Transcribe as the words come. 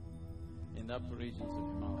in the upper regions of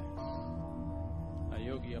Himalayas. A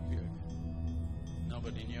yogi appeared.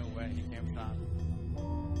 Nobody knew where he came from,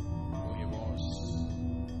 who he was.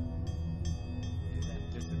 His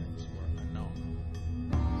antecedents were unknown.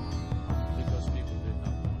 Because people did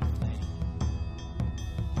not know his name,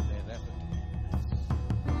 they referred to him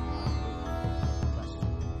as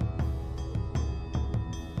Guru.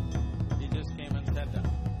 He just came and sat down.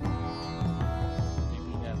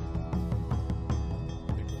 People gathered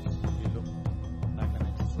because he looked like an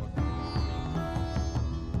extraordinary being.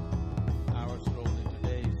 Hours rolled into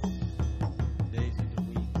days, days into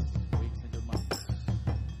weeks, weeks into months.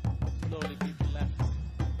 Slowly people left,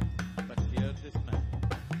 but here this man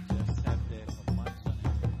just sat there for months on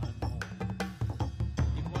end, unmoved.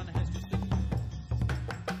 If one has to sit like this,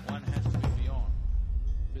 one has to be beyond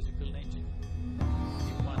physical nature.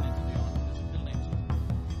 If one is beyond physical nature,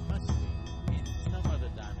 it must be in some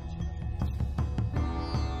other dimension of nature.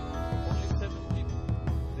 Only 7 people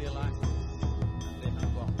realized this and they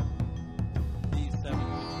hung on. These 7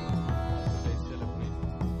 people are today celebrated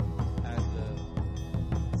as the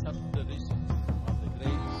Saptarishis of the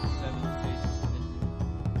great 7 sages of India.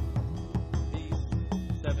 These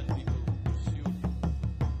 7 people pursued him,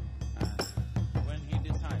 and when he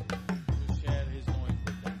decided to share his knowing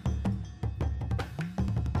with them,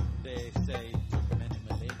 they say it took many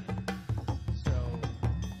millennia. So,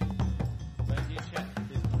 when he shared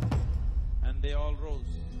his knowing, and they all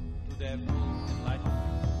rose to their full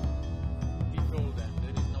enlightenment, he told them,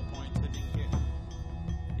 there is no point sitting here.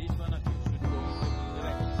 Each one of you should go in different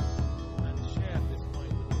directions and share this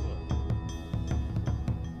knowing with the world.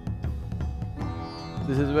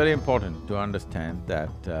 This is very important to understand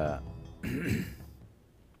that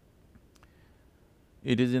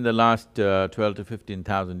it is in the last 12 to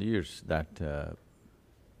 15,000 years that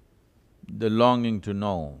the longing to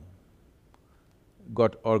know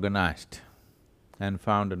got organized and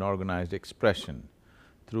found an organized expression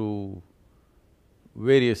through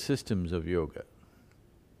various systems of yoga.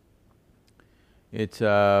 It's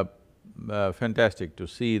fantastic to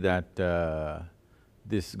see that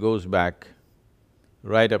this goes back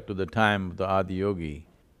right up to the time of the Adiyogi.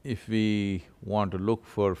 If we want to look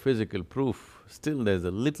for physical proof, still there's a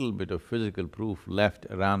little bit of physical proof left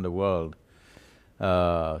around the world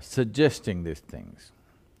suggesting these things.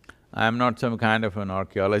 I'm not some kind of an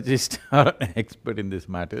archaeologist or an expert in these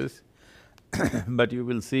matters, but you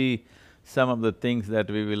will see some of the things that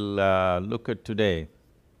we will look at today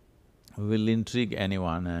will intrigue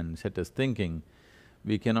anyone and set us thinking.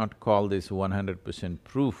 We cannot call this 100%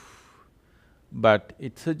 proof, but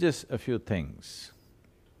it suggests a few things.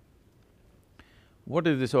 What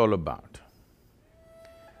is this all about?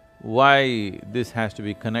 Why this has to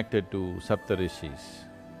be connected to Saptarishis?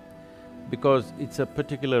 Because it's a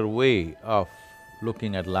particular way of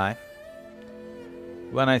looking at life.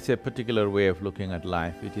 When I say particular way of looking at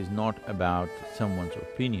life, it is not about someone's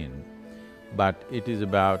opinion, but it is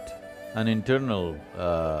about an internal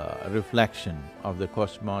reflection of the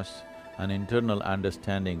cosmos, an internal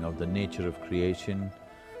understanding of the nature of creation,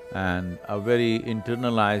 and a very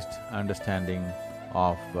internalized understanding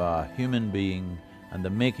of human being and the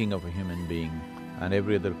making of a human being and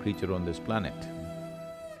every other creature on this planet.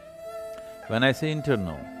 When I say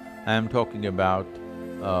internal, I am talking about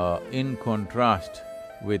in contrast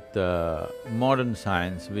with modern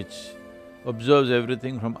science, which observes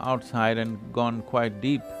everything from outside and gone quite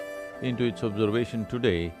deep into its observation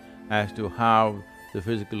today as to how the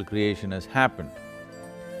physical creation has happened.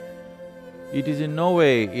 It is in no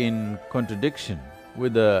way in contradiction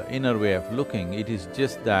with the inner way of looking, it is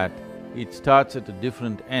just that it starts at a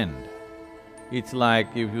different end. It's like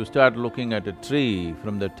if you start looking at a tree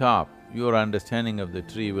from the top, your understanding of the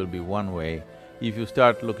tree will be one way. If you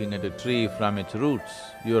start looking at a tree from its roots,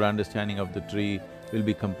 your understanding of the tree will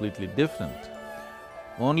be completely different.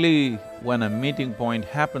 Only when a meeting point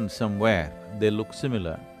happens somewhere, they look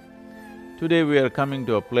similar. Today we are coming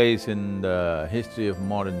to a place in the history of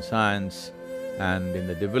modern science and in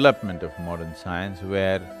the development of modern science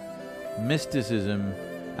where mysticism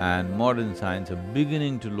and modern science are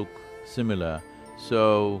beginning to look similar.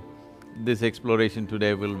 So, this exploration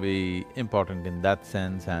today will be important in that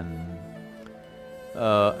sense, and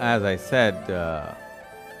as I said,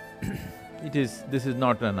 this is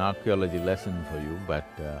not an archaeology lesson for you, but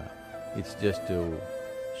it's just to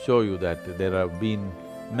show you that there have been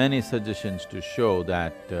many suggestions to show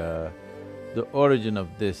that the origin of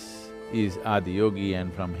this is Adiyogi,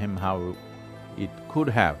 and from him how it could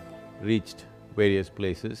have reached various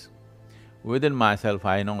places. Within myself,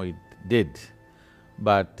 I know it did,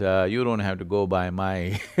 but you don't have to go by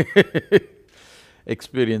my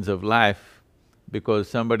experience of life. because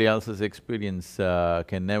somebody else's experience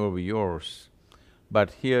can never be yours.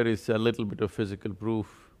 But here is a little bit of physical proof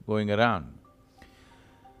going around.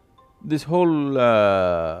 This whole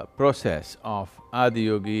process of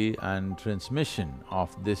Adiyogi and transmission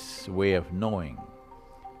of this way of knowing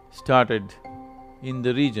started in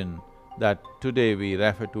the region that today we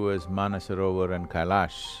refer to as Manasarovar and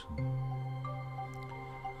Kailash.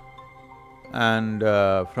 And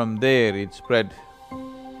from there it spread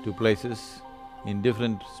to places, in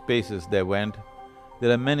different spaces they went.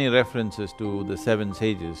 There are many references to the seven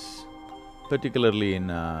sages, particularly in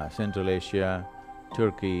Central Asia,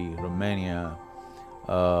 Turkey, Romania,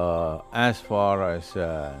 as far as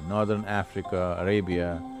Northern Africa,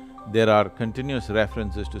 Arabia. There are continuous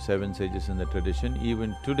references to seven sages in the tradition.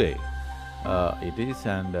 Even today it is,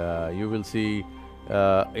 and you will see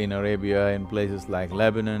in Arabia, in places like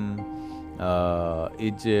Lebanon,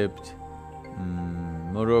 Egypt,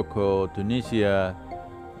 Morocco, Tunisia,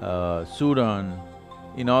 Sudan,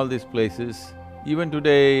 in all these places, even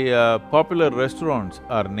today popular restaurants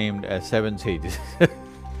are named as seven sages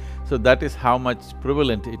So that is how much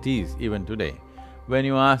prevalent it is even today. When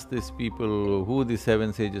you ask these people who the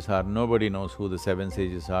seven sages are, nobody knows who the seven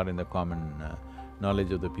sages are in the common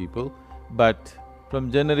knowledge of the people. But from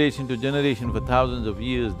generation to generation for thousands of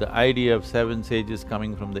years, the idea of seven sages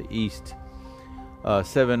coming from the east,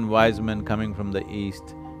 seven wise men coming from the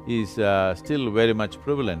east is still very much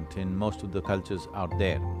prevalent in most of the cultures out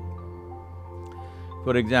there.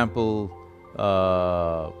 For example,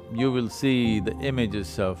 you will see the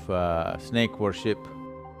images of snake worship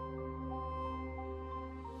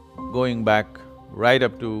going back right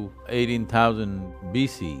up to 18,000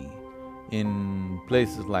 BC in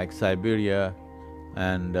places like Siberia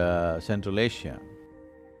and Central Asia.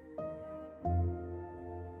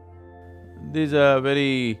 These are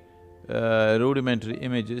very rudimentary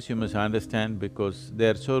images, you must understand, because they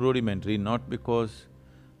are so rudimentary, not because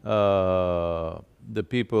the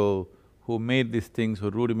people who made these things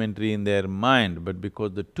were rudimentary in their mind, but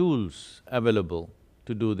because the tools available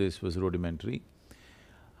to do this was rudimentary.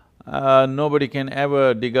 Nobody can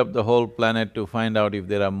ever dig up the whole planet to find out if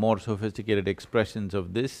there are more sophisticated expressions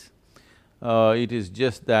of this. It is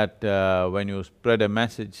just that when you spread a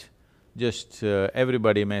message, just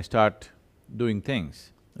everybody may start doing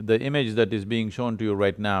things. The image that is being shown to you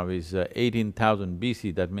right now is 18,000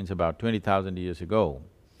 BC, that means about 20,000 years ago.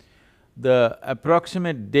 The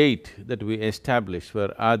approximate date that we established for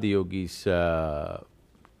Adiyogi's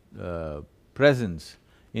presence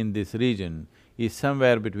in this region is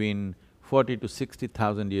somewhere between 40 to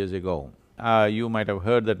 60,000 years ago. You might have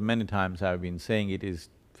heard that many times I've been saying it is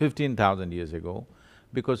 15,000 years ago,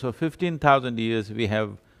 because for 15,000 years we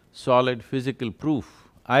have solid physical proof,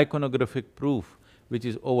 iconographic proof, which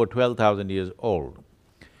is over 12,000 years old.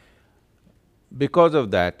 Because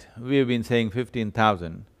of that, we have been saying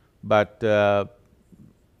 15,000, but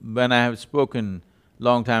when I have spoken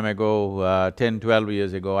long time ago, 10, 12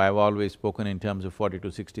 years ago, I've always spoken in terms of 40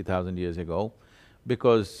 to 60,000 years ago,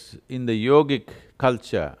 because in the yogic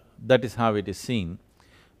culture, that is how it is seen.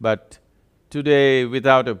 But today,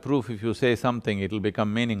 without a proof, if you say something, it'll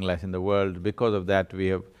become meaningless in the world. Because of that, we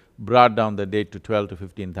have brought down the date to 12 to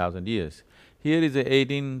 15,000 years. Here is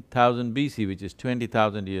 18,000 BC, which is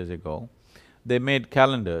 20,000 years ago. They made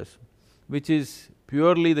calendars, which is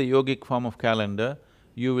purely the yogic form of calendar.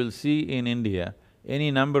 You will see in India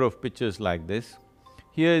any number of pictures like this.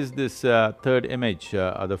 Here is this third image,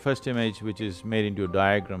 the first image which is made into a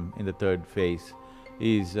diagram in the third phase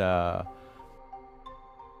is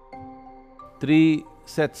three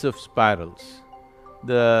sets of spirals.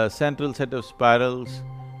 The central set of spirals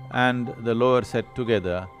and the lower set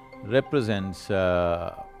together represents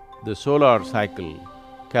the solar cycle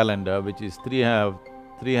calendar, which is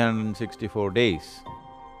 364 days,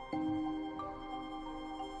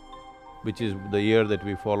 which is the year that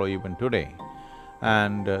we follow even today.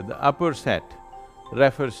 And the upper set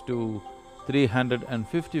refers to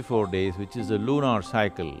 354 days, which is the lunar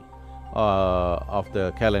cycle of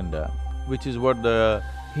the calendar, which is what the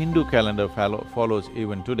Hindu calendar follows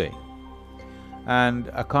even today.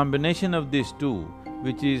 And a combination of these two,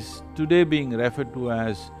 which is today being referred to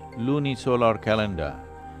as lunisolar calendar,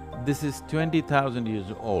 this is 20,000 years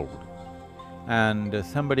old. And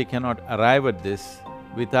somebody cannot arrive at this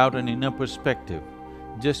without an inner perspective.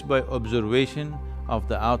 Just by observation of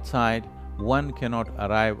the outside, one cannot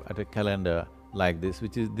arrive at a calendar like this,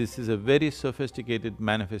 this is a very sophisticated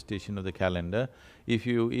manifestation of the calendar. If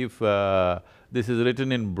this is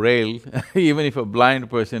written in Braille even if a blind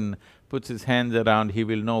person puts his hands around, he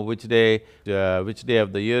will know which day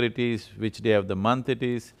of the year it is, which day of the month it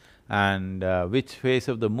is, and which phase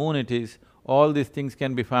of the moon it is. All these things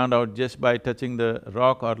can be found out just by touching the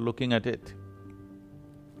rock or looking at it.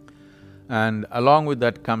 And along with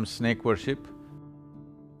that comes snake worship,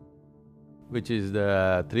 which is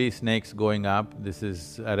the three snakes going up. This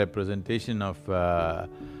is a representation of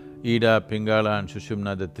Ida, Pingala and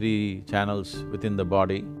Sushumna, the three channels within the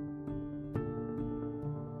body.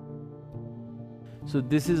 So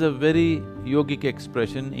this is a very yogic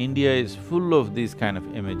expression. India is full of these kind of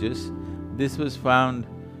images. This was found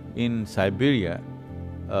in Siberia,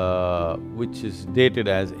 which is dated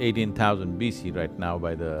as 18,000 BC right now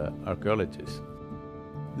by the archaeologists.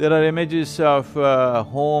 There are images of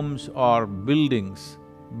homes or buildings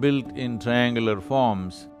built in triangular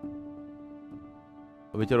forms,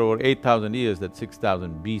 which are over 8,000 years, that's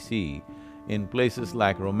 6,000 BC, in places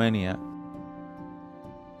like Romania.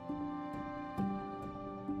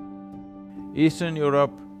 Eastern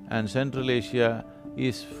Europe and Central Asia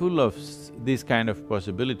is full of these kind of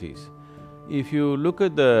possibilities. If you look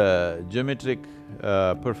at the geometric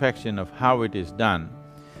perfection of how it is done,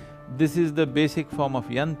 this is the basic form of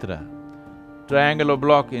yantra. Triangular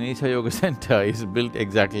block in Isha Yoga Center is built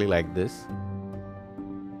exactly like this.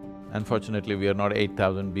 Unfortunately, we are not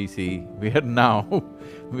 8,000 BC, we are now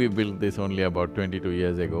we built this only about 22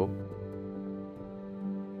 years ago.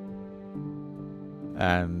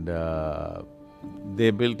 And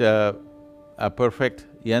they built a perfect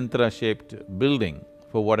yantra-shaped building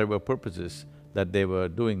for whatever purposes that they were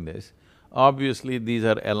doing this. Obviously, these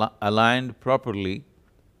are aligned properly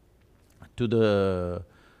to the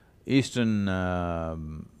eastern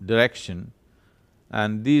direction,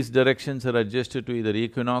 and these directions are adjusted to either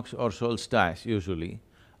equinox or solstice usually.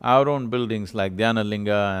 Our own buildings like Dhyana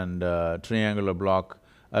Linga and triangular block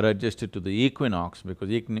are adjusted to the equinox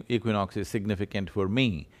because equinox is significant for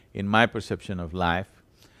me in my perception of life.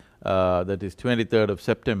 That is 23rd of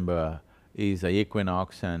September is a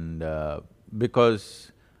equinox, and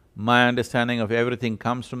because my understanding of everything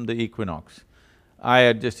comes from the equinox, I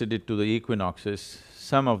adjusted it to the equinoxes,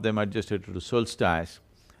 some of them adjusted to the solstice.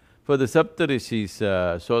 For the Saptarishis,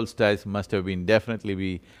 solstice must have been definitely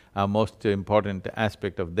be a most important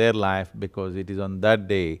aspect of their life because it is on that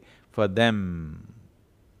day for them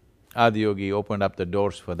Adiyogi opened up the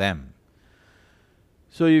doors for them.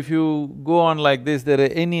 So if you go on like this, there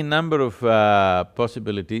are any number of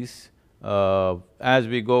possibilities. As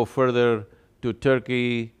we go further to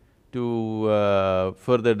Turkey, to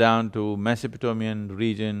further down to Mesopotamian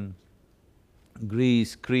region,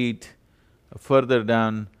 Greece, Crete, further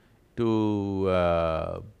down to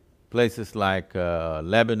places like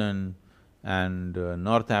Lebanon and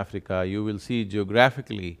North Africa, you will see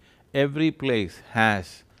geographically every place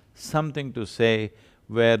has something to say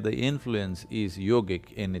where the influence is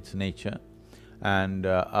yogic in its nature, and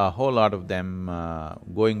a whole lot of them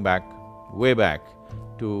going back, way back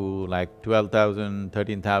to like 12,000,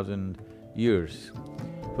 13,000 years.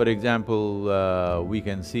 For example, we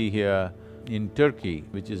can see here in Turkey,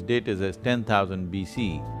 which is dated as 10,000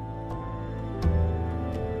 BC.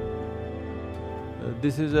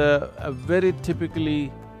 This is a very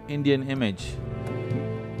typically Indian image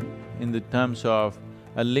in the terms of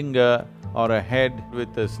a linga or a head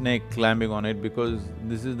with a snake climbing on it, because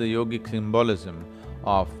this is the yogic symbolism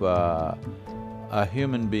of a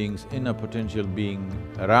human being's inner potential being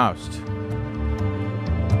aroused.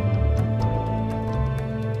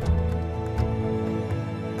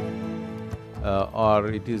 Or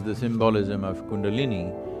it is the symbolism of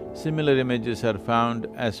Kundalini. Similar images are found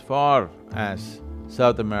as far as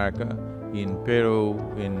South America, in Peru,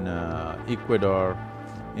 in Ecuador,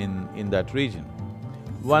 in that region.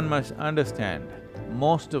 One must understand,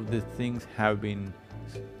 most of these things have been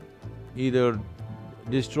either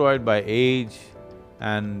destroyed by age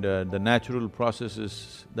and the natural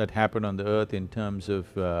processes that happen on the earth in terms of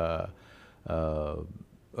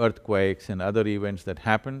earthquakes and other events that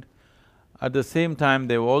happened. At the same time,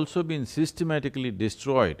 they've also been systematically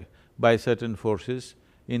destroyed by certain forces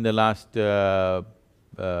in the last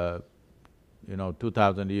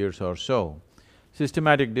 2,000 years or so.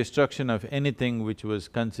 Systematic destruction of anything which was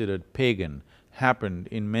considered pagan happened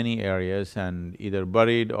in many areas and either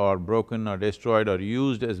buried or broken or destroyed or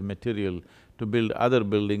used as material to build other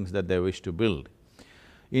buildings that they wish to build.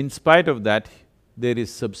 In spite of that, there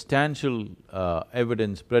is substantial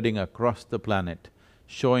evidence spreading across the planet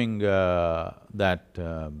showing that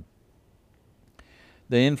the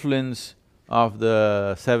influence of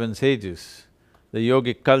the seven sages, the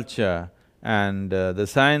yogic culture and the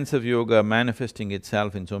science of yoga manifesting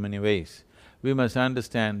itself in so many ways. We must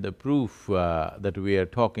understand the proof that we are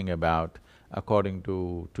talking about according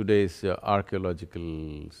to today's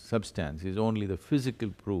archaeological substance is only the physical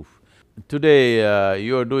proof. Today,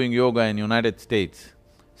 you are doing yoga in United States.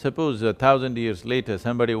 Suppose 1,000 years later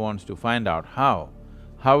somebody wants to find out how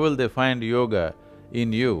will they find yoga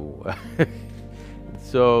in you?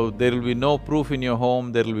 So, there will be no proof in your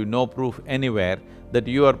home, there will be no proof anywhere that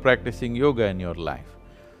you are practicing yoga in your life.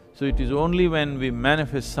 So it is only when we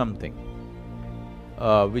manifest something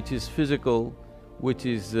which is physical, which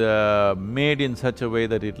is made in such a way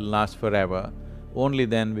that it'll last forever, only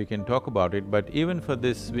then we can talk about it. But even for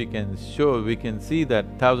this, we can see that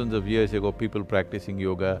thousands of years ago people practicing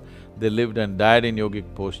yoga, they lived and died in yogic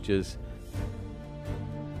postures.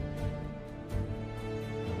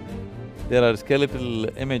 There are skeletal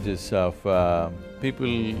images of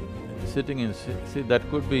people sitting in… See, that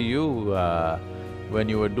could be you when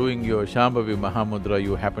you were doing your Shambhavi Mahamudra,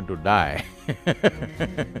 you happened to die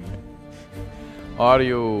or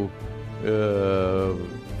you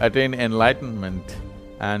attain enlightenment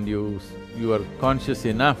and you are conscious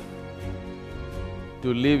enough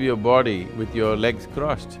to leave your body with your legs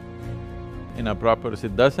crossed in a proper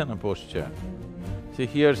Siddhasana posture. See,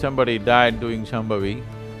 here somebody died doing Shambhavi,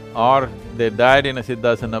 or they died in a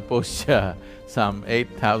Siddhasana posture some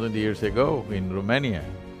 8,000 years ago in Romania.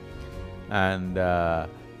 And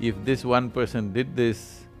if this one person did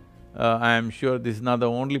this, I am sure this is not the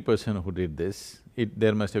only person who did this.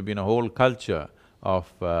 There must have been a whole culture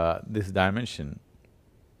of this dimension.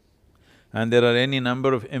 And there are any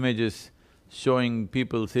number of images showing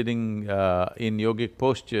people sitting in yogic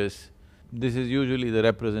postures. This is usually the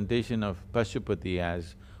representation of Pashupati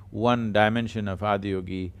as one dimension of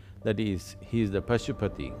Adiyogi, that is, he is the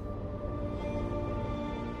Pashupati.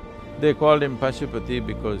 They called him Pashupati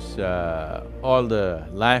because all the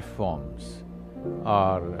life forms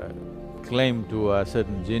are claimed to a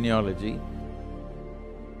certain genealogy,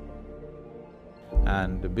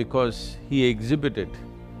 and because he exhibited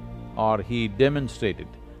or he demonstrated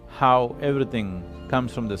how everything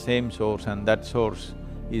comes from the same source and that source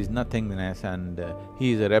is nothingness, and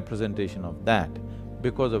he is a representation of that.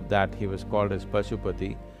 Because of that, he was called as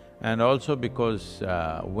Pashupati. And also because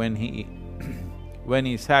when he when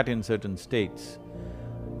he sat in certain states,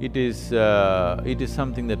 it is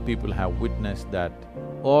something that people have witnessed, that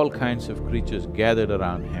all kinds of creatures gathered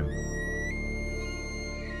around him.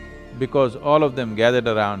 Because all of them gathered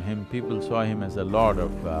around him, people saw him as the lord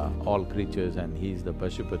of all creatures, and he is the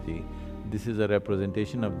Pashupati. This is a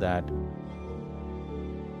representation of that.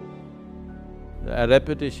 A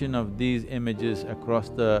repetition of these images across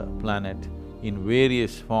the planet in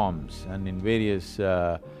various forms and in various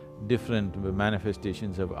different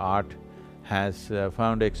manifestations of art has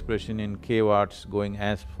found expression in cave arts going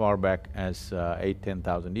as far back as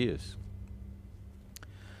 8,000–10,000 years.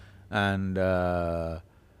 And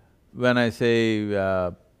when I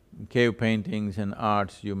say cave paintings and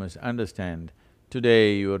arts, you must understand,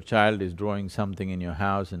 today your child is drawing something in your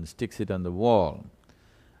house and sticks it on the wall,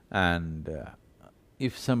 and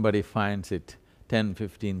if somebody finds it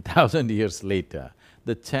 10–15,000 years later,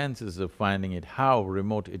 the chances of finding it, how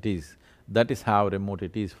remote it is, that is how remote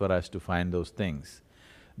it is for us to find those things.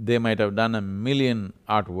 They might have done 1,000,000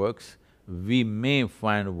 artworks, we may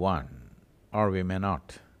find one or we may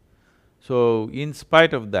not. So, in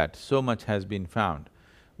spite of that, so much has been found.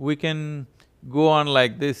 We can go on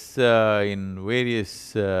like this in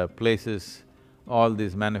various places, all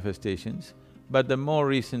these manifestations, but the more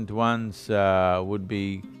recent ones would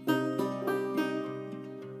be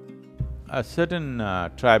a certain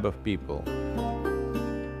tribe of people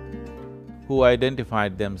who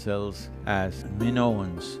identified themselves as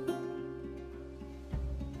Minoans.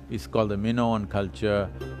 It's called the Minoan culture,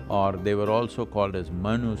 or they were also called as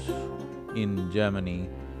Manus in Germany.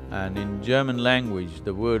 And in German language,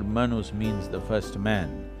 the word Manus means the first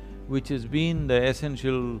man, which has been the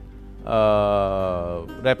essential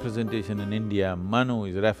representation in India. Manu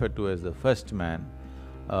is referred to as the first man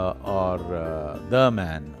or the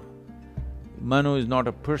man. Manu is not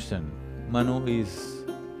a person, Manu is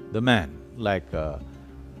the man, like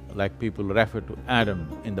people refer to Adam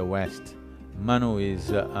in the West. Manu is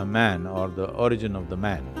a man or the origin of the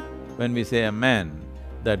man. When we say a man,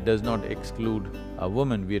 that does not exclude a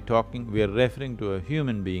woman, we are referring to a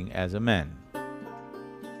human being as a man.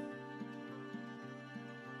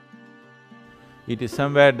 It is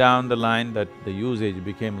somewhere down the line that the usage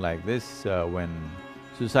became like this, when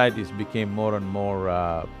societies became more and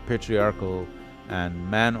more patriarchal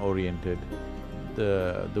and man-oriented.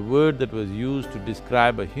 The word that was used to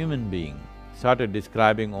describe a human being started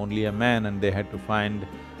describing only a man, and they had to find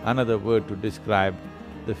another word to describe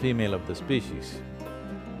the female of the species.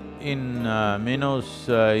 In Minos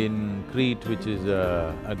in Crete, which is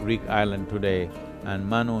a Greek island today, and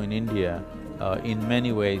Manu in India, in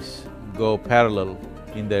many ways go parallel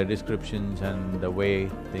in their descriptions and the way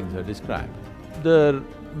things are described. The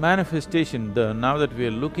manifestation, now that we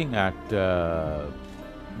are looking at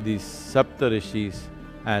these Saptarishis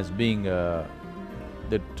as being the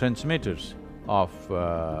transmitters of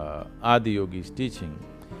Adi Yogi's teaching,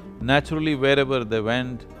 naturally wherever they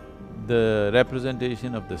went, the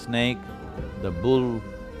representation of the snake, the bull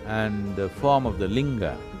and the form of the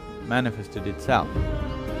linga manifested itself.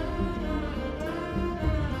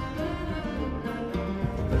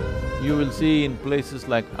 You will see in places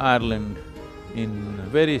like Ireland, in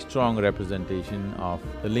very strong representation of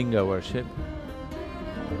the linga worship.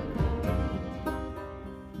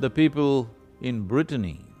 The people in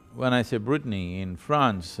Brittany, when I say Brittany, in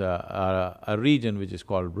France, a region which is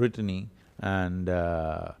called Brittany, and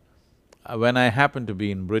when I happened to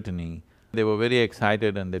be in Brittany, they were very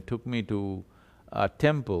excited and they took me to a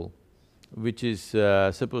temple which is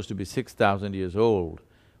supposed to be 6,000 years old,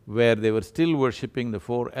 where they were still worshipping the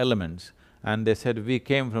four elements, and they said, we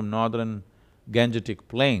came from northern Gangetic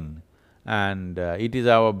plain and it is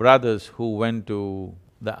our brothers who went to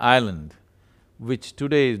the island, which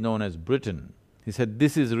today is known as Britain. He said,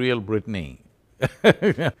 this is real Brittany.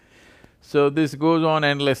 So this goes on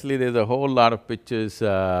endlessly, there's a whole lot of pictures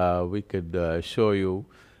we could show you,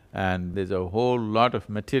 and there's a whole lot of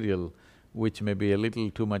material which may be a little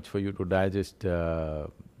too much for you to digest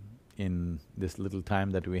in this little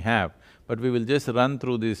time that we have. But we will just run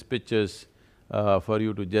through these pictures for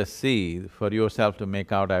you to just see, for yourself to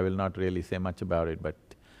make out. I will not really say much about it, but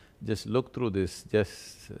just look through this,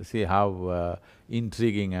 just see how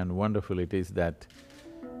intriguing and wonderful it is that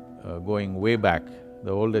going way back,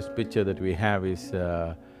 the oldest picture that we have is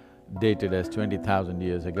dated as 20,000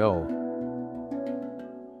 years ago.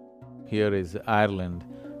 Here is Ireland,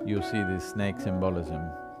 you see this snake symbolism,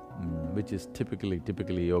 which is typically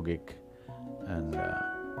yogic, and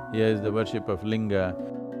here is the worship of linga.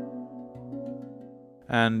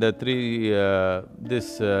 And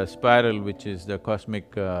this spiral, which is the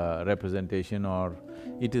cosmic representation, or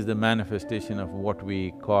it is the manifestation of what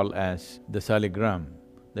we call as the saligram.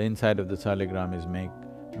 The inside of the saligram is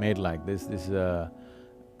made like this. This is the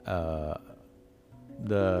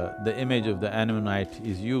image of the Anunnite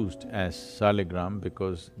is used as saligram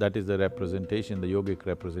because that is the representation, the yogic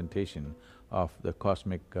representation of the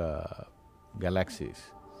cosmic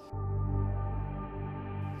galaxies.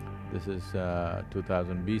 This is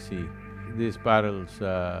 2000 BC. These spirals,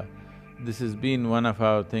 this has been one of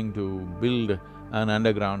our thing to build an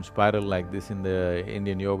underground spiral like this in the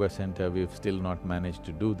Indian Yoga Center. We've still not managed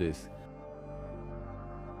to do this.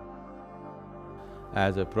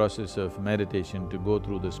 As a process of meditation to go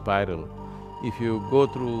through the spiral, if you go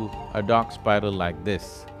through a dark spiral like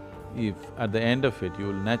this, if at the end of it you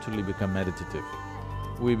will naturally become meditative.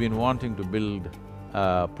 We've been wanting to build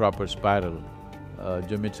a proper spiral,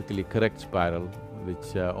 geometrically correct spiral,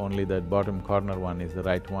 which only that bottom corner one is the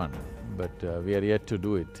right one, but we are yet to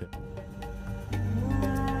do it.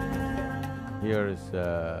 Here is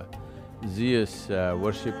Zeus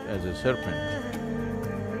worshipped as a serpent.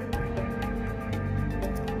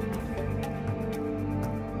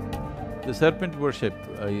 The serpent worship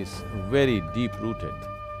is very deep-rooted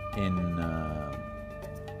in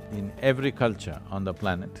every culture on the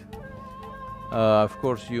planet. Of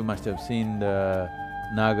course, you must have seen the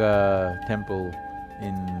Naga temple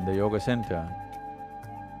in the Yoga Center.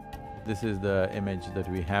 This is the image that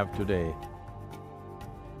we have today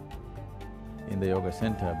in the Yoga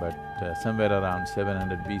Center, but somewhere around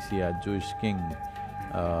 700 BC, a Jewish king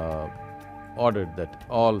ordered that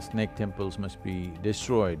all snake temples must be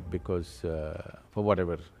destroyed because for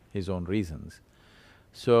whatever his own reasons.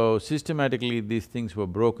 So systematically these things were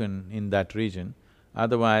broken in that region.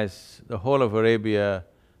 Otherwise, the whole of Arabia,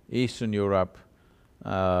 Eastern Europe,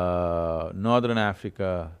 Northern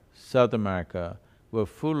Africa, South America were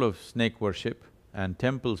full of snake worship and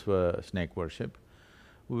temples were snake worship.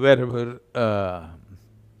 Wherever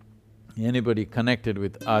anybody connected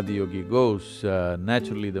with Adi Yogi goes,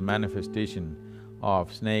 naturally the manifestation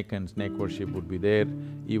of snake and snake worship would be there.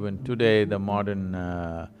 Even today, the modern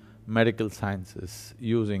medical sciences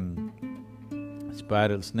using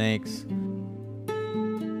spiral snakes.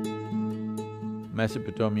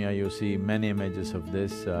 Mesopotamia, you see many images of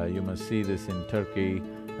this. You must see this in Turkey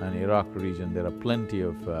and Iraq region. There are plenty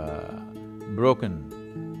of broken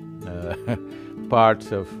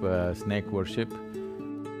parts of snake worship.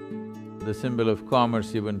 The symbol of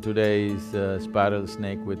commerce even today is a spiral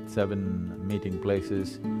snake with 7 meeting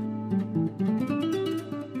places.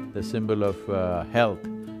 The symbol of health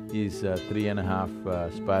is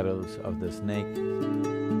 3.5 spirals of the snake,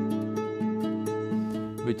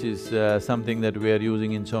 which is something that we are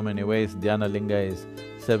using in so many ways. Dhyanalinga is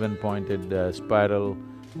seven-pointed spiral,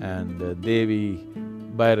 and Devi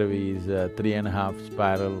Bhairavi is 3.5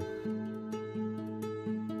 spiral.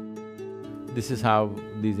 This is how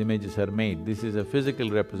these images are made. This is a physical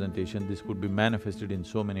representation, this could be manifested in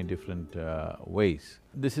so many different ways.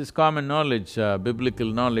 This is common knowledge, biblical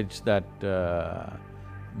knowledge that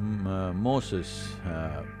Moses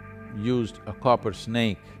used a copper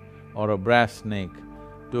snake or a brass snake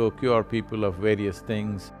to cure people of various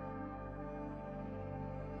things.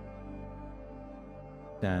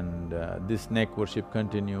 And this snake worship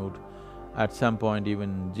continued. At some point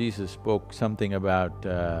even Jesus spoke something about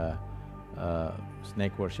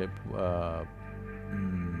snake worship.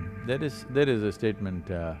 There is a statement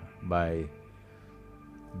by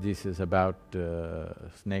Jesus about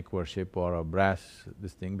snake worship or a brass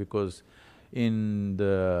this thing, because in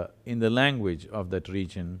the language of that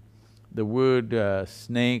region, the word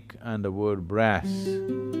snake and the word brass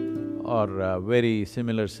are very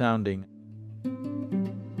similar sounding.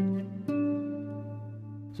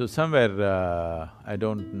 So somewhere, I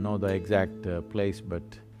don't know the exact place, but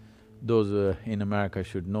those in America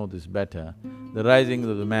should know this better. The rising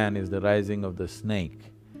of the man is the rising of the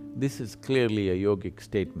snake. This is clearly a yogic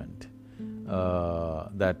statement,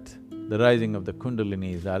 that the rising of the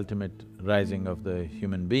Kundalini is the ultimate rising of the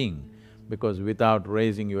human being, because without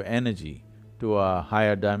raising your energy to a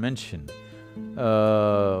higher dimension,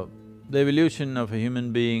 the evolution of a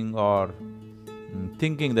human being or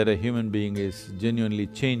thinking that a human being is genuinely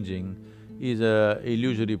changing is a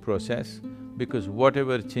illusory process, because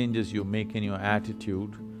whatever changes you make in your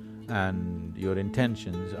attitude and your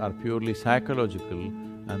intentions are purely psychological,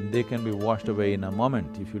 and they can be washed away in a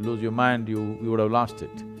moment. If you lose your mind, you would have lost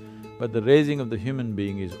it. But the raising of the human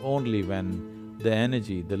being is only when the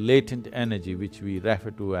energy, the latent energy which we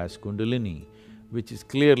refer to as Kundalini, which is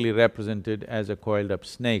clearly represented as a coiled-up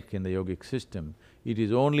snake in the yogic system, it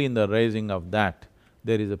is only in the raising of that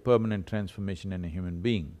there is a permanent transformation in a human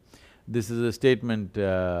being. This is a statement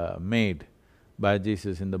made by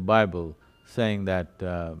Jesus in the Bible, saying that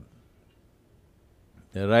the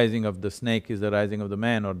rising of the snake is the rising of the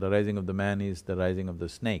man, or the rising of the man is the rising of the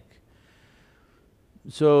snake.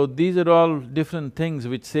 So these are all different things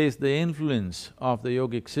which says the influence of the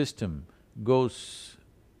yogic system goes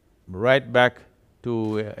right back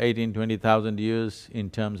to 18,000–20,000 years in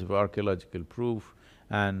terms of archaeological proof,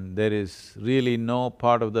 and there is really no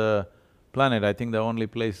part of the planet, I think the only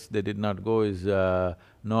place they did not go is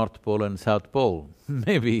North Pole and South Pole.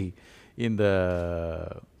 Maybe in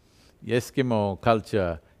the Eskimo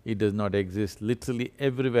culture, it does not exist. Literally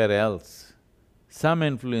everywhere else, some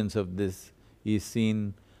influence of this is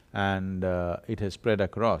seen, and it has spread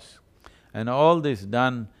across. And all this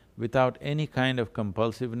done without any kind of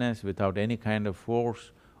compulsiveness, without any kind of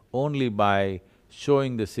force, only by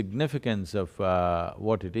showing the significance of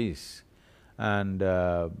what it is. And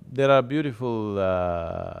there are beautiful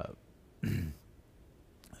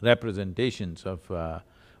representations of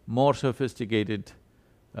more sophisticated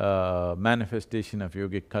manifestation of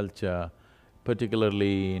yogic culture,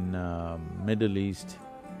 particularly in Middle East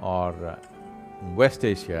or West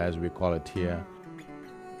Asia as we call it here.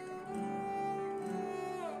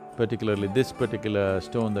 Particularly this particular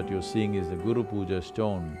stone that you're seeing is the Guru Puja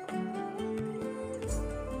stone.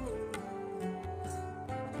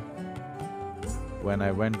 When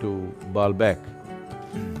I went to Baalbek,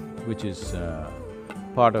 which is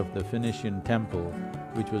part of the Phoenician temple,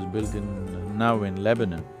 which was built now in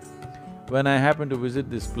Lebanon. When I happened to visit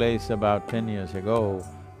this place about 10 years ago,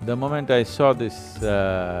 the moment I saw this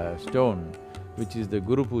stone, which is the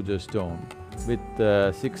Guru Puja stone, with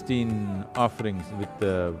 16 offerings, with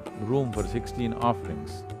room for 16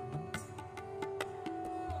 offerings.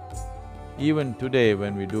 Even today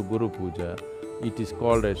when we do Guru Puja, it is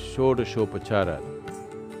called as Shodashopachara.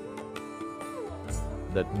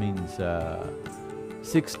 That means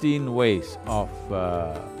 16 ways of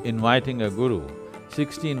inviting a guru,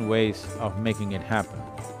 16 ways of making it happen.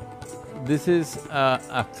 This is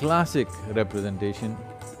a classic representation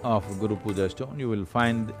of Guru Puja stone. You will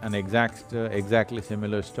find an exactly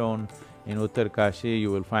similar stone in Uttar Kashi, you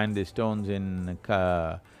will find these stones in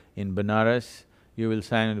Benares, you will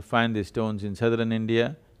find these stones in southern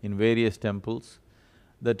India, in various temples.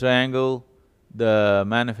 The triangle, the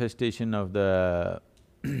manifestation of the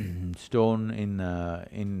stone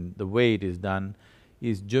in the way it is done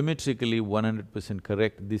is geometrically 100%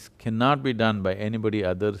 correct. This cannot be done by anybody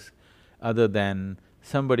other than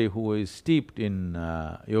somebody who is steeped in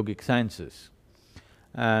yogic sciences.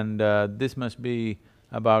 And this must be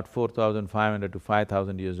about 4,500 to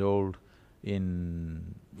 5,000 years old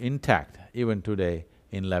intact even today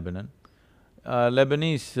in Lebanon.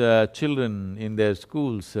 Lebanese children in their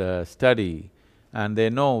schools study, and they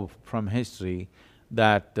know from history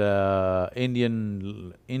that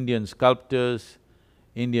Indian sculptors,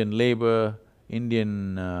 Indian labor,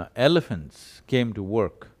 Indian elephants came to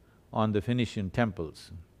work on the Phoenician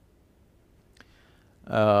temples.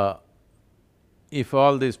 If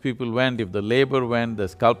all these people went, if the labor went, the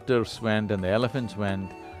sculptors went and the elephants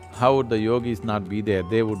went, how would the yogis not be there?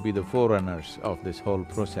 They would be the forerunners of this whole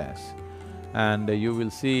process. And you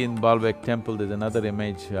will see in Baalbek temple, there's another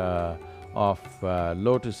image of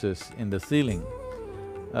lotuses in the ceiling.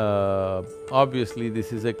 Obviously,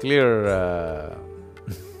 this is a clear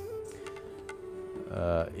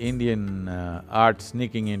Indian art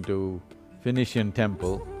sneaking into Phoenician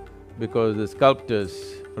temple, because the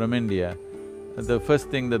sculptors from India, the first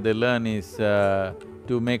thing that they learn is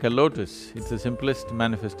to make a lotus. It's the simplest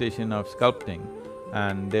manifestation of sculpting,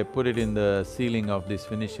 and they put it in the ceiling of these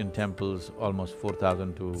Phoenician temples almost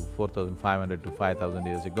 4,000 to 4,500 to 5,000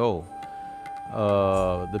 years ago.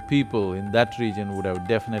 The people in that region would have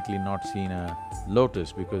definitely not seen a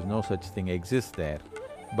lotus because no such thing exists there,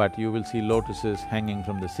 but you will see lotuses hanging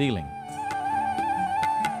from the ceiling.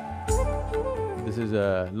 This is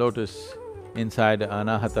a lotus inside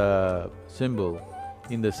Anahata symbol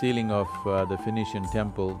in the ceiling of the Phoenician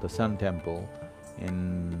temple, the Sun Temple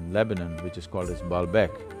in Lebanon, which is called as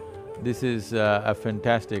Baalbek. This is a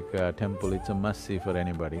fantastic temple, it's a must-see for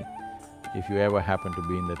anybody. If you ever happen to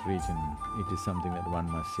be in that region, it is something that one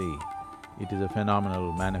must see. It is a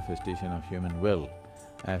phenomenal manifestation of human will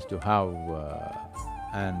as to how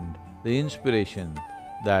and the inspiration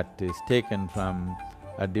that is taken from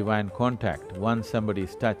a divine contact. Once somebody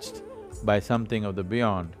is touched by something of the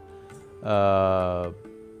beyond,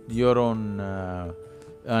 your own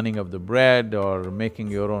earning of the bread or making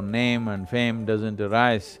your own name and fame doesn't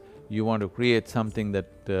arise. You want to create something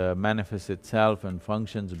that manifests itself and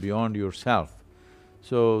functions beyond yourself.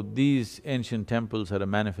 So these ancient temples are a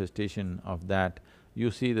manifestation of that.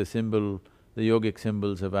 You see the symbol, the yogic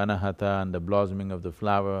symbols of Anahata and the blossoming of the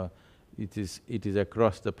flower, it is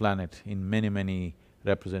across the planet in many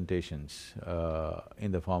representations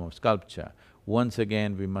in the form of sculpture. Once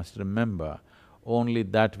again, we must remember, only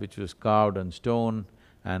that which was carved on stone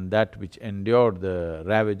and that which endured the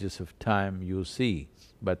ravages of time you see,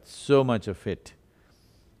 but so much of it,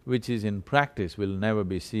 which is in practice, will never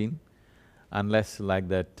be seen unless like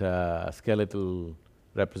that skeletal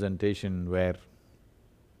representation where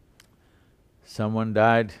someone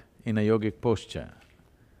died in a yogic posture.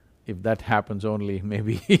 If that happens only,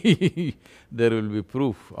 maybe there will be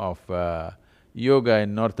proof of yoga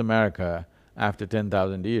in North America after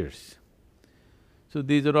 10,000 years. So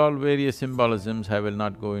these are all various symbolisms, I will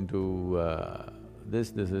not go into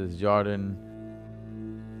this. This is Jordan.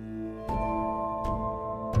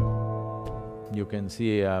 You can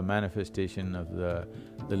see a manifestation of the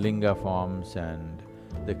linga forms and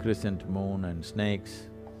the crescent moon and snakes.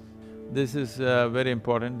 This is very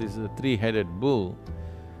important, this is a three-headed bull.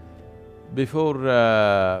 Before,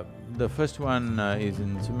 the first one is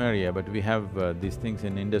in Sumeria, but we have these things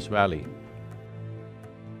in Indus Valley.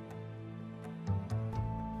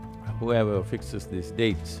 Whoever fixes these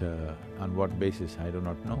dates, on what basis, I do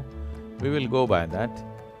not know. We will go by that.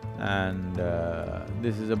 And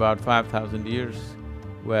this is about 5,000 years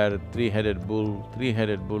where three-headed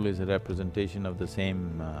bull is a representation of the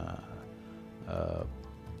same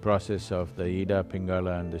process of the Ida,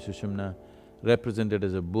 Pingala and the Sushumna, represented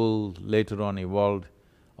as a bull, later on evolved,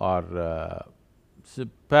 or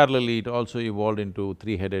parallelly it also evolved into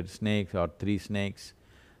three-headed snakes or three snakes,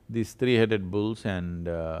 these three-headed bulls. And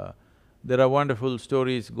there are wonderful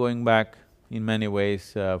stories going back in many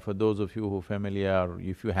ways. For those of you who are familiar, or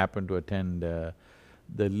if you happen to attend the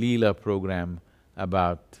Leela program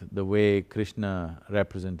about the way Krishna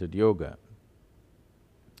represented yoga,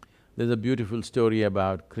 there's a beautiful story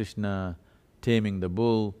about Krishna taming the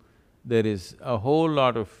bull. There is a whole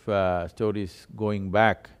lot of stories going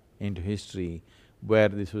back into history where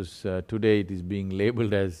this was… today it is being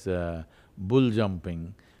labeled as bull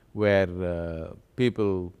jumping, where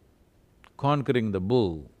people conquering the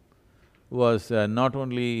bull was not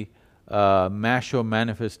only a macho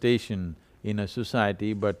manifestation in a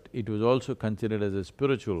society, but it was also considered as a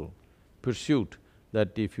spiritual pursuit,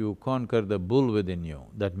 that if you conquer the bull within you,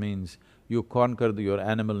 that means you conquer your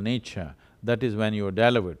animal nature, that is when you are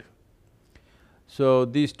delivered. So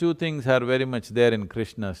these two things are very much there in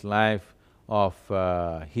Krishna's life of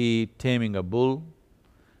he taming a bull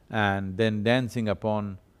and then dancing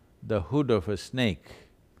upon the hood of a snake.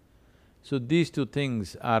 So these two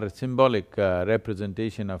things are a symbolic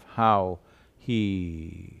representation of how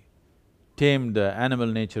he tamed the animal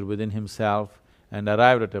nature within himself and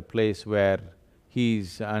arrived at a place where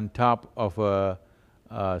he's on top of a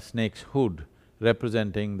snake's hood,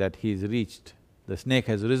 representing that he's reached. The snake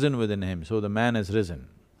has risen within him, so the man has risen.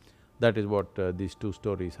 That is what these two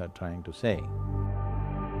stories are trying to say.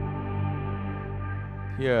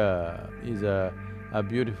 Here is a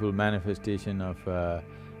beautiful manifestation of a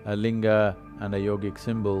linga and a yogic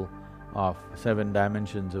symbol of 7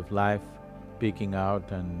 dimensions of life peeking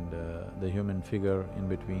out and the human figure in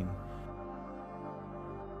between.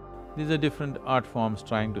 These are different art forms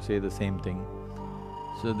trying to say the same thing.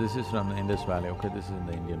 So this is from the Indus Valley, okay, this is in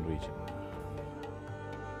the Indian region.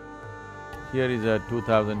 Here is a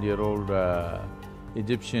 2000-year-old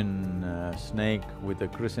Egyptian snake with a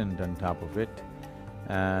crescent on top of it.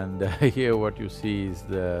 And here what you see is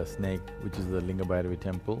the snake, which is the Linga Bhairavi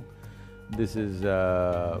temple. This is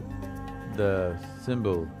the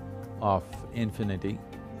symbol of infinity.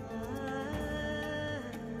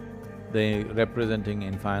 They representing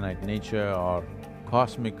infinite nature or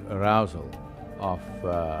cosmic arousal of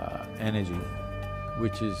energy,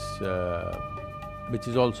 which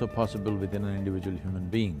is also possible within an individual human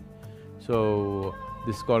being. So,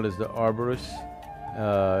 this is called as the Ouroboros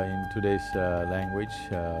in today's language.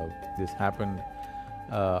 This happened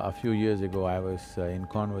a few years ago. I was in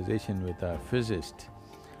conversation with a physicist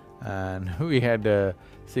and we had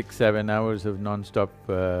 6–7 hours of non-stop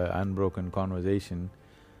unbroken conversation,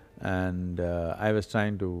 and I was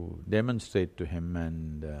trying to demonstrate to him.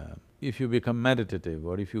 And if you become meditative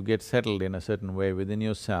or if you get settled in a certain way within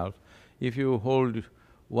yourself, if you hold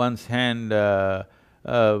one's hand,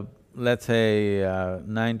 let's say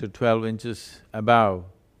 9 to 12 inches above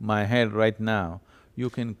my head right now,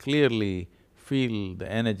 you can clearly feel the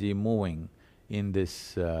energy moving in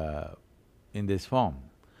this form.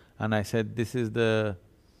 And I said, this is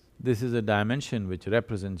a dimension which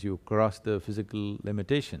represents you cross the physical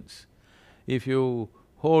limitations. If you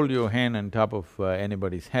hold your hand on top of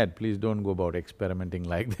anybody's head, please don't go about experimenting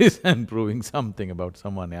like this and proving something about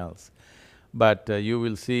someone else. But you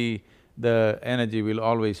will see the energy will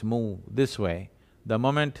always move this way. The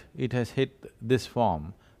moment it has hit this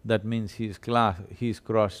form, that means he's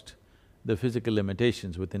crossed the physical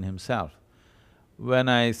limitations within himself. When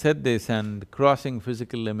I said this, and crossing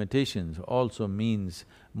physical limitations also means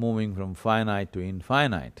moving from finite to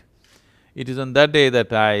infinite, it is on that day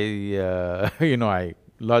that I I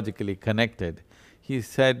logically connected. He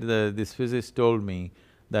said, this physicist told me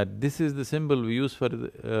that this is the symbol we use for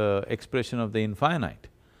the expression of the infinite.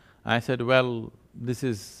 I said, well, this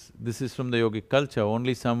is from the yogic culture,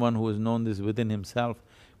 only someone who has known this within himself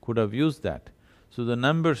could have used that. So the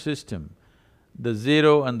number system, the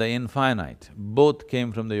zero and the infinite, both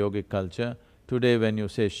came from the yogic culture. Today when you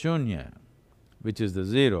say shunya, which is the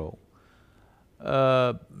zero,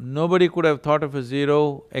 nobody could have thought of a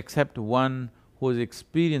zero except one who has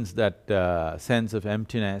experienced that sense of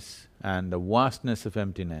emptiness and the vastness of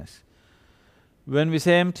emptiness. When we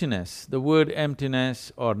say emptiness, the word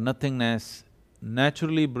emptiness or nothingness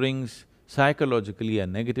naturally brings psychologically a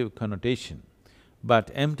negative connotation.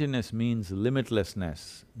 But emptiness means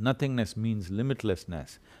limitlessness, nothingness means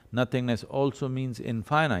limitlessness, nothingness also means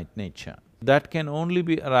infinite nature. That can only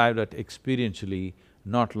be arrived at experientially,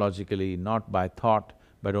 not logically, not by thought,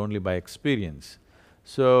 but only by experience.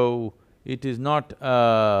 So, it is not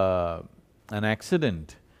an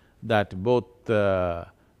accident that both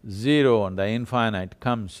zero and the infinite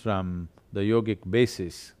comes from the yogic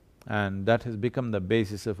basis, and that has become the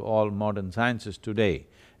basis of all modern sciences today.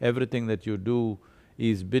 Everything that you do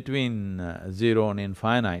is between zero and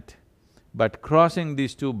infinite, but crossing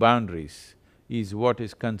these two boundaries is what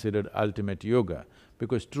is considered ultimate yoga,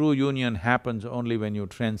 because true union happens only when you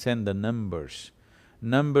transcend the numbers.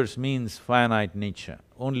 Numbers means finite nature.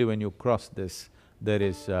 Only when you cross this, there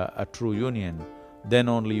is a true union. Then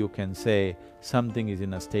only you can say something is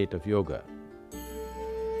in a state of yoga.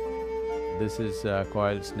 This is a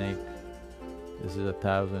coiled snake. This is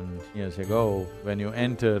 1,000 years ago. When you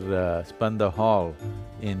enter Spanda Hall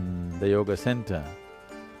in the yoga center,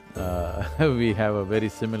 we have a very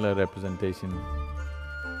similar representation.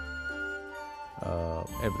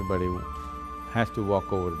 Everybody has to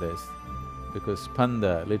walk over this, because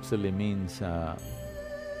Spanda literally means a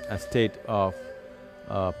state of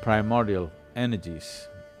primordial energies.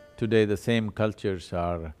 Today the same cultures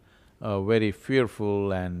are very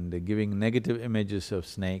fearful and giving negative images of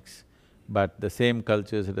snakes, but the same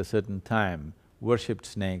cultures at a certain time worshipped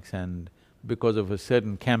snakes, and because of a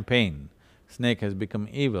certain campaign, snake has become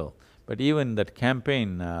evil. But even that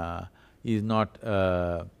campaign is not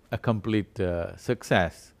a complete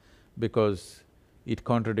success, because it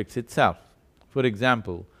contradicts itself. For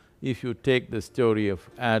example, if you take the story of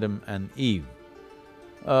Adam and Eve,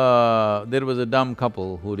 there was a dumb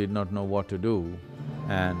couple who did not know what to do,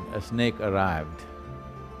 and a snake arrived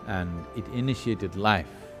and it initiated life.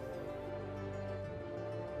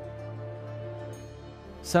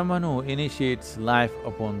 Someone who initiates life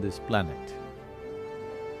upon this planet,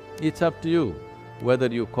 it's up to you whether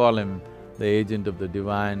you call him the agent of the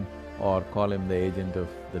divine or call him the agent of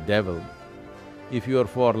the devil. If you are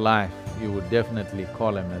for life, you would definitely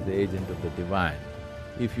call him as the agent of the divine.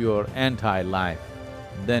 If you are anti-life,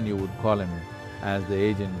 then you would call him as the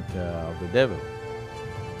agent of the devil.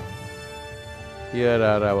 Here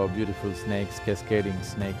are our beautiful snakes, cascading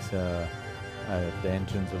snakes at the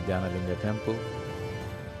entrance of Dhyanalinga temple.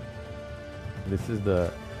 This is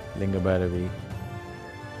the Linga Bhairavi.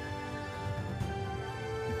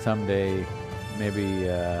 Someday, maybe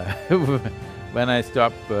when I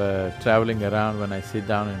stop traveling around, when I sit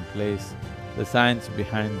down in place, the science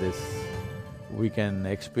behind this we can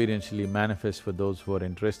experientially manifest for those who are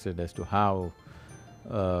interested as to how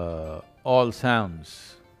all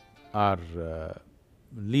sounds are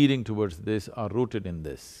leading towards this, are rooted in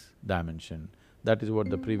this dimension. That is what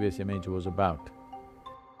the previous image was about.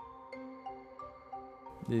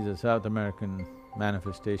 These are South American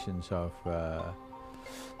manifestations of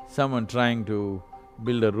someone trying to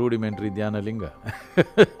build a rudimentary Dhyanalinga.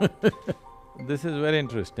 This is very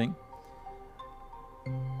interesting.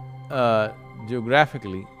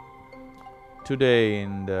 Geographically, today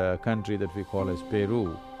in the country that we call as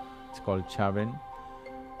Peru, it's called Chavin.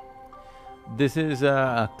 This is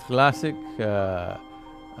a classic… yeah,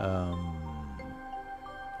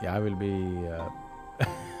 I will be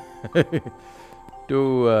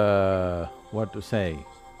what to say?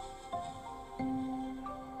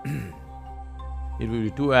 It will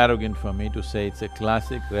be too arrogant for me to say it's a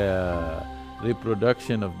classic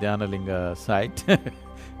reproduction of Dhyanalinga site.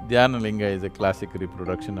 Dhyanalinga is a classic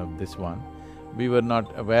reproduction of this one. We were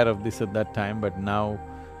not aware of this at that time, but now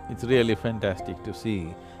it's really fantastic to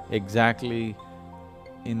see exactly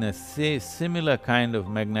in a similar kind of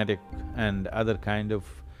magnetic and other kind of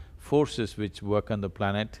forces which work on the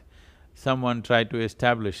planet. Someone tried to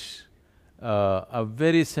establish a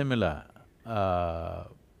very similar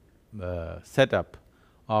setup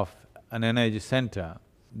of an energy center.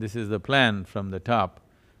 This is the plan from the top,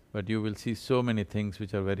 but you will see so many things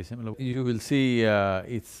which are very similar. You will see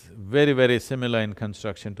it's very, very similar in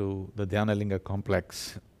construction to the Dhyanalinga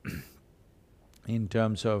complex in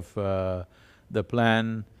terms of the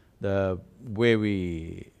plan, the way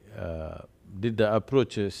we did the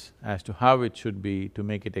approaches as to how it should be to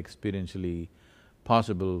make it experientially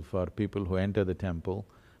possible for people who enter the temple.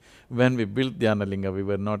 When we built Dhyanalinga, we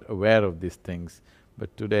were not aware of these things,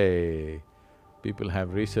 but today people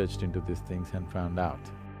have researched into these things and found out.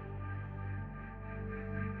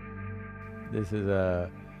 This is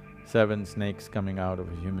 7 snakes coming out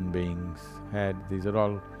of a human being's head. These are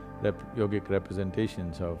all yogic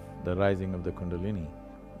representations of the rising of the Kundalini.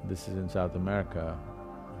 This is in South America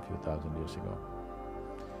a few thousand years ago.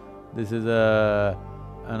 This is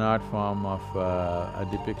an art form of a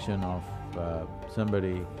depiction of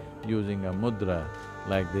somebody using a mudra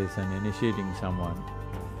like this and initiating someone.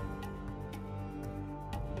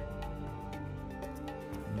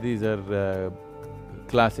 These are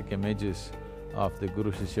classic images of the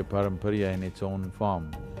Guru Shishya Parampara in its own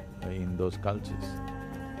form in those cultures.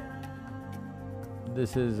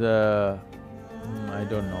 This is I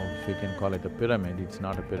don't know if you can call it a pyramid, it's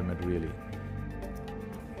not a pyramid really.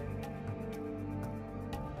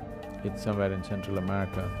 It's somewhere in Central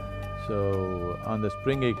America. So, on the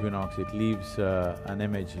spring equinox, it leaves an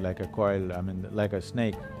image like a coil, like a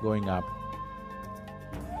snake going up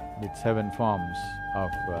with 7 forms of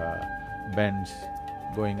bends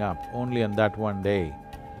going up. Only on that one day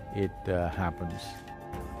it happens.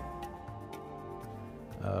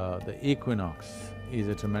 The equinox is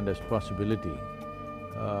a tremendous possibility.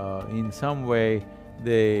 In some way,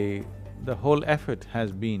 the whole effort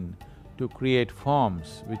has been to create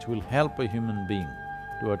forms which will help a human being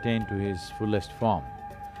to attain to his fullest form.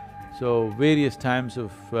 So, various types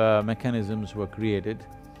of mechanisms were created.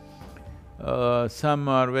 Some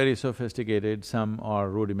are very sophisticated, some are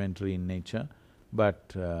rudimentary in nature, but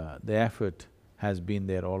the effort has been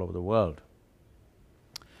there all over the world.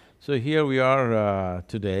 So here we are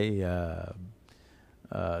today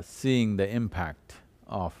seeing the impact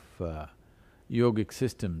of yogic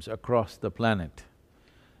systems across the planet.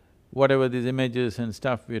 Whatever these images and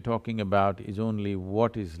stuff we're talking about is only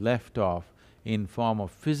what is left of in form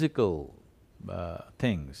of physical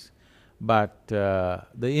things. But the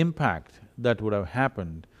impact that would have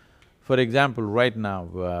happened For example, right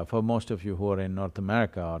now, for most of you who are in North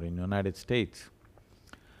America or in United States,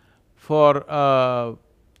 for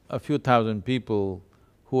a few thousand people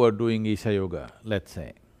who are doing Isha Yoga, let's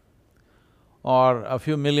say, or a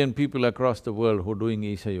few million people across the world who are doing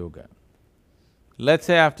Isha Yoga, let's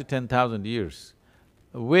say after 10,000 years,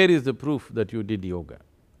 where is the proof that you did yoga?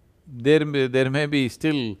 There may be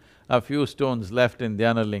still a few stones left in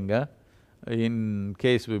Dhyanalinga. In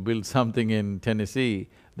case we build something in Tennessee,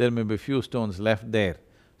 there may be few stones left there.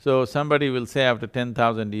 So somebody will say after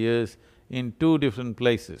 10,000 years, in two different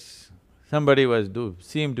places, somebody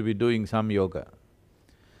seemed to be doing some yoga.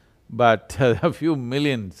 But a few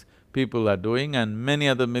millions people are doing and many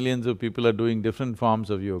other millions of people are doing different forms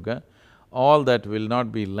of yoga, all that will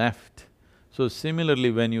not be left. So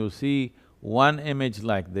similarly, when you see one image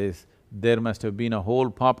like this, there must have been a whole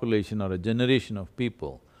population or a generation of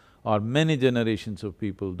people or many generations of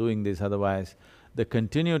people doing this, otherwise the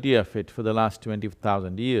continuity of it for the last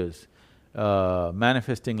 20,000 years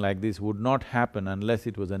manifesting like this would not happen unless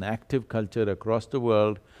it was an active culture across the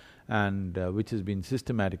world and which has been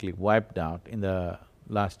systematically wiped out in the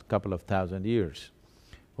last couple of thousand years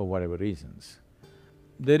for whatever reasons.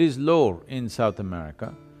 There is lore in South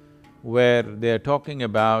America where they're talking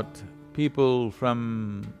about people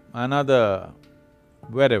from another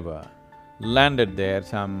wherever landed there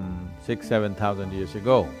some 6,000–7,000 years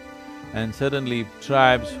ago, and suddenly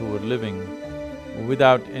tribes who were living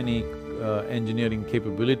without any engineering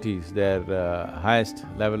capabilities, their highest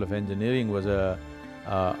level of engineering was a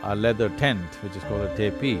leather tent which is called a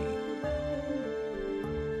tepi.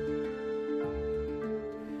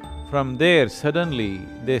 From there, suddenly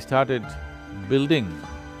they started building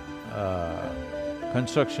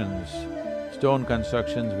constructions, stone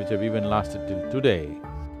constructions which have even lasted till today,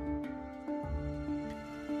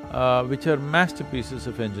 which are masterpieces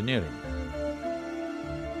of engineering.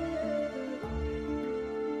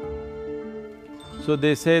 So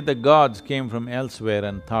they say the gods came from elsewhere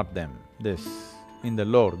and taught them this. In the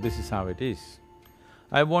lore, this is how it is.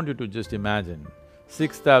 I want you to just imagine,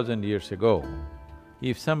 6,000 years ago,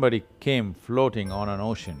 if somebody came floating on an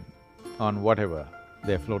ocean, on whatever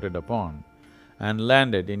they floated upon, and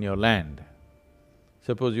landed in your land.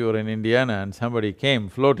 Suppose you were in Indiana and somebody came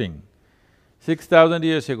floating 6,000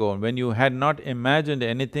 years ago, when you had not imagined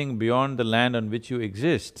anything beyond the land on which you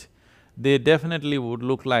exist, they definitely would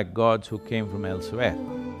look like gods who came from elsewhere.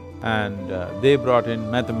 And they brought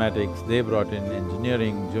in mathematics, they brought in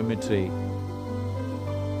engineering, geometry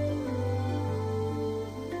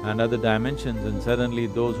and other dimensions, and suddenly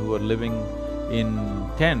those who were living in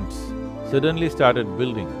tents suddenly started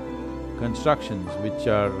building constructions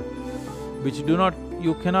which do not…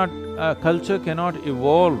 you cannot… culture cannot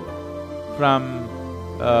evolve from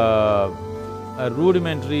a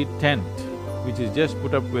rudimentary tent which is just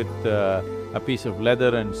put up with a piece of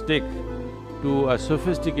leather and stick to a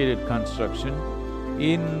sophisticated construction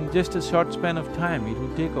in just a short span of time. It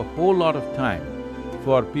would take a whole lot of time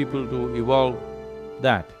for people to evolve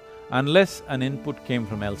that, unless an input came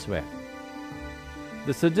from elsewhere.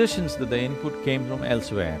 The suggestions that the input came from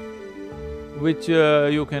elsewhere, which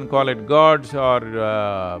you can call it gods or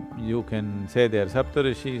you can say they're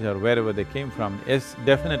Saptarishis or wherever they came from, yes,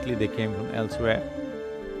 definitely they came from elsewhere.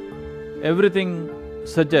 Everything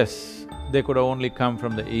suggests they could have only come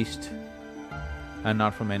from the east and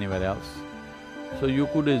not from anywhere else. So you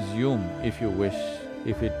could assume, if you wish,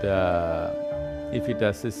 if it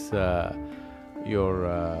assists your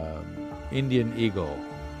Indian ego,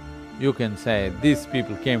 you can say, these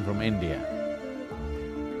people came from India.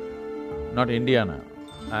 Not Indiana,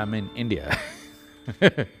 I mean India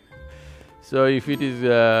So if it is…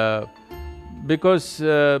 because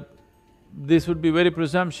this would be very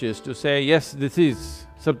presumptuous to say, yes, this is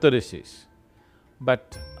Saptarishis,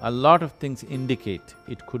 but a lot of things indicate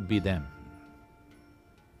it could be them.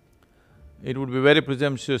 It would be very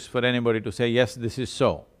presumptuous for anybody to say, yes, this is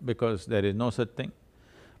so, because there is no such thing.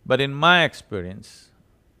 But in my experience,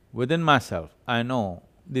 within myself, I know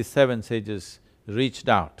these seven sages reached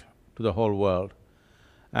out to the whole world,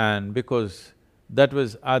 and because that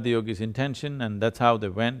was Adiyogi's intention and that's how they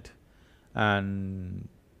went, and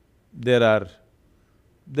there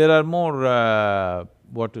are more,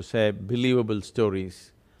 what to say, believable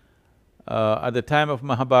stories. At the time of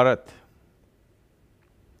Mahabharata,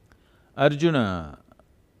 Arjuna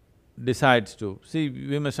decides to… see,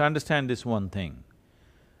 we must understand this one thing,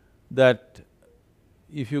 that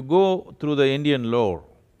if you go through the Indian lore,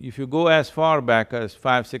 if you go as far back as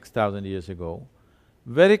 5,000–6,000 years ago,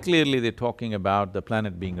 very clearly they're talking about the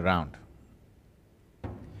planet being round.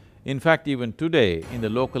 In fact, even today, in the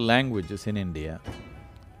local languages in India,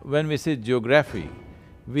 when we say geography,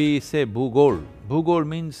 we say Bhugol. Bhugol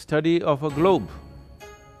means study of a globe.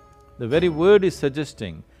 The very word is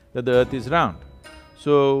suggesting that the earth is round.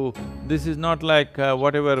 So, this is not like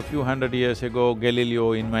whatever a few hundred years ago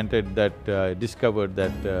Galileo invented that… discovered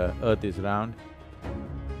that earth is round.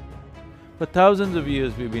 For thousands of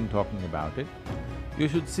years we've been talking about it. You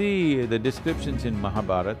should see the descriptions in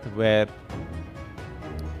Mahabharata where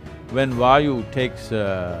when Vayu takes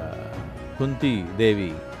Kunti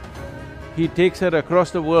Devi, he takes her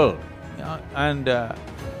across the world and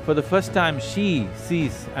for the first time she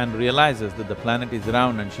sees and realizes that the planet is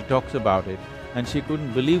round and she talks about it and she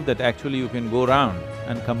couldn't believe that actually you can go round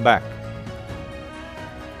and come back.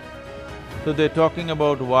 So they're talking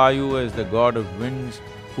about Vayu as the god of winds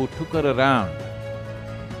who took her around.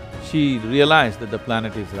 She realized that the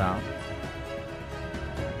planet is round.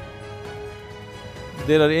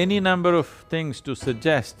 There are any number of things to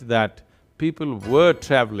suggest that people were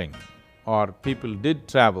traveling or people did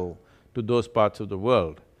travel to those parts of the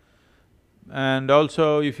world. And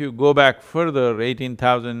also, if you go back further,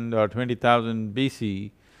 18,000 or 20,000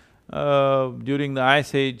 BC, during the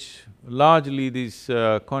Ice Age, largely these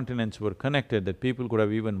continents were connected that people could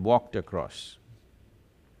have even walked across,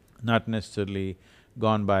 not necessarily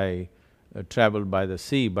gone by… travelled by the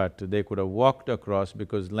sea, but they could have walked across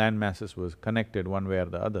because land masses was connected one way or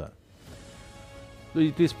the other. So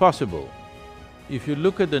it is possible. If you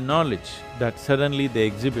look at the knowledge that suddenly they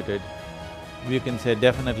exhibited, we can say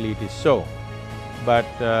definitely it is so, but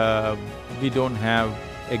we don't have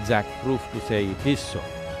exact proof to say it is so.